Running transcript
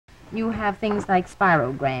you have things like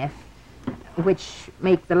Spirograph, which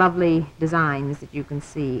make the lovely designs that you can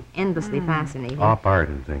see endlessly fascinating. Op art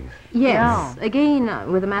and things. Yes,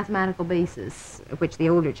 again, with a mathematical basis, which the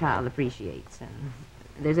older child appreciates. And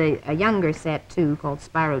there's a younger set, too, called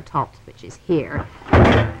Spirotot, which is here.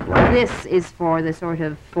 This is for the sort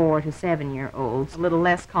of 4 to 7-year-olds. A little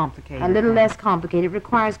less complicated. A little less complicated. It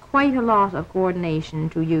requires quite a lot of coordination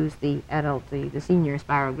to use the adult, the senior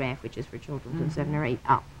Spirograph, which is for children from 7 or 8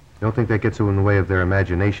 up. You don't think that gets in the way of their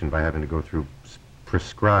imagination by having to go through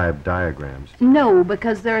prescribed diagrams? No,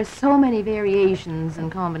 because there are so many variations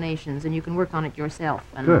and combinations, and you can work on it yourself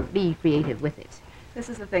and be creative with it. This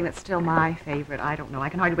is the thing that's still my favorite. I don't know. I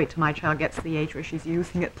can hardly wait till my child gets to the age where she's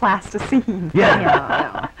using it, Plasticine.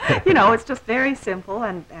 Yeah. You know, it's just very simple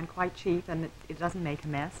and quite cheap, and it doesn't make a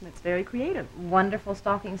mess, and it's very creative. Wonderful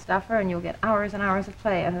stocking stuffer, and you'll get hours and hours of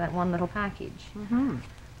play out of that one little package.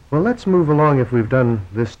 Well, let's move along, if we've done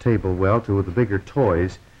this table well, to the bigger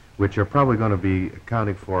toys, which are probably going to be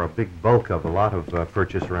accounting for a big bulk of a lot of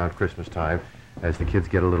purchase around Christmas time as the kids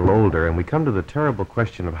get a little older. And we come to the terrible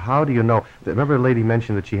question of how do you know? Remember a lady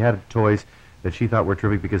mentioned that she had toys that she thought were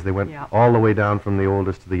terrific because they went all the way down from the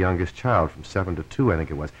oldest to the youngest child, from 7 to 2, I think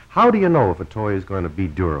it was. How do you know if a toy is going to be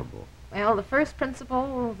durable? Well, the first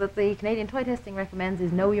principle that the Canadian Toy Testing recommends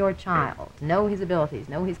is know your child. Know his abilities,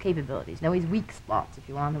 know his capabilities, know his weak spots if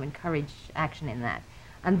you want to encourage action in that.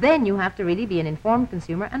 And then you have to really be an informed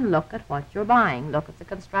consumer and look at what you're buying. Look at the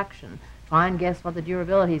construction. Try and guess what the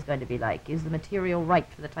durability is going to be like. Is the material right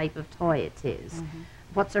for the type of toy it is?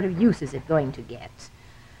 What sort of use is it going to get?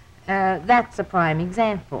 That's a prime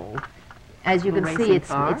example. As you can see,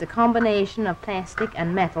 it's a combination of plastic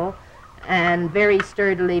and metal, and very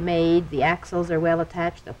sturdily made. The axles are well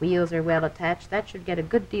attached, the wheels are well attached. That should get a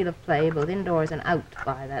good deal of play, both indoors and out,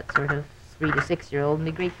 by that sort of 3 to 6-year-old, and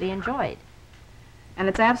be greatly enjoyed. And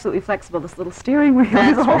it's absolutely flexible. This little steering wheel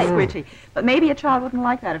is all squishy. But maybe a child wouldn't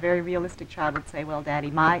like that. A very realistic child would say, well,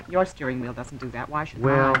 Daddy, your steering wheel doesn't do that. Why should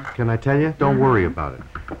mine? Well, can I tell you? Don't worry about it.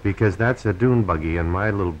 Because that's a dune buggy, and my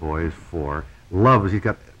little boy is 4. He's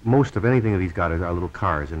got most of anything that he's got are little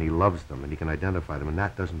cars, and he loves them, and he can identify them, and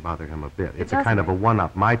that doesn't bother him a bit. It's a kind of a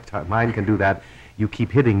one-up. Mine can do that. You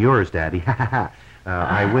keep hitting yours, Daddy.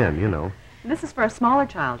 I win, you know. This is for a smaller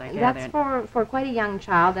child, I gather. That's for quite a young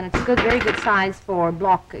child, and it's a very good size for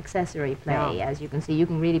block accessory play. As you can see, you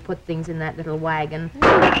can really put things in that little wagon. You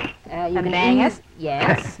can bang it?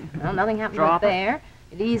 Yes. Well, nothing happens up there.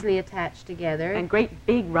 It easily attached together. And great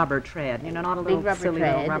big rubber tread, you know, not a little silly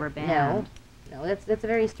little rubber band. No, that's a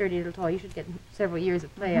very sturdy little toy. You should get several years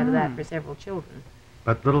of play out of that for several children.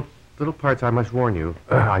 But little parts, I must warn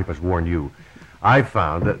you, I've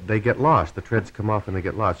found that they get lost. The treads come off and they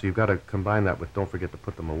get lost. So you've got to combine that with don't forget to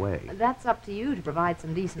put them away. That's up to you to provide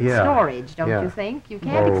some decent storage, don't you think? You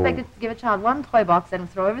can't expect to give a child one toy box and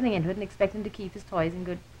throw everything into it and expect him to keep his toys in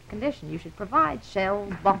good condition. You should provide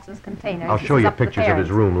shelves, boxes, containers. I'll show you pictures of his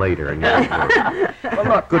room later. And well,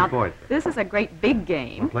 look, good point. This is a great big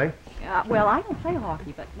game. Play? Well, I don't play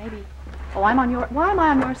hockey, but maybe... Oh, why am I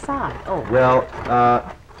on your side? Oh. Well,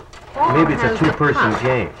 maybe it's a two-person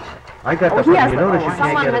game. I got the point. You notice you can't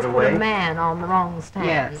someone get has it away? put a man on the wrong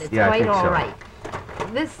stand. Yes. It's I quite think all so. right.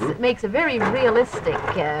 This makes a very realistic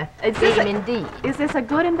game indeed. Is this a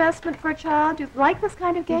good investment for a child? Do you like this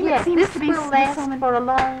kind of game? Yes, it seems this to be will last for a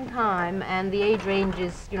long time, and the age range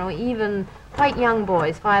is, you know, even quite young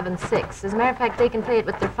boys, 5 and 6. As a matter of fact, they can play it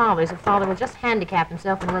with their fathers. If father will just handicap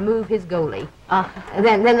himself and remove his goalie.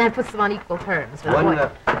 Then that puts them on equal terms.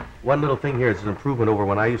 One little thing here is an improvement over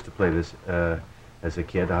when I used to play this as a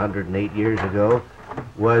kid 108 years ago,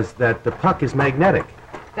 was that the puck is magnetic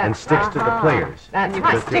and sticks to the players. That's you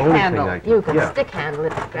right. can stick handle. You can stick handle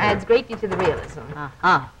it. Adds greatly to the realism.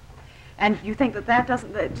 And you think that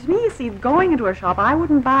doesn't... to me, you see, going into a shop, I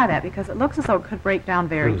wouldn't buy that because it looks as though it could break down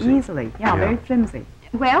very easily. Yeah, very flimsy.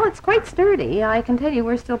 Well, it's quite sturdy. I can tell you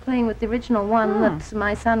we're still playing with the original one that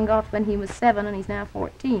my son got when he was 7 and he's now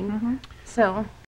 14. So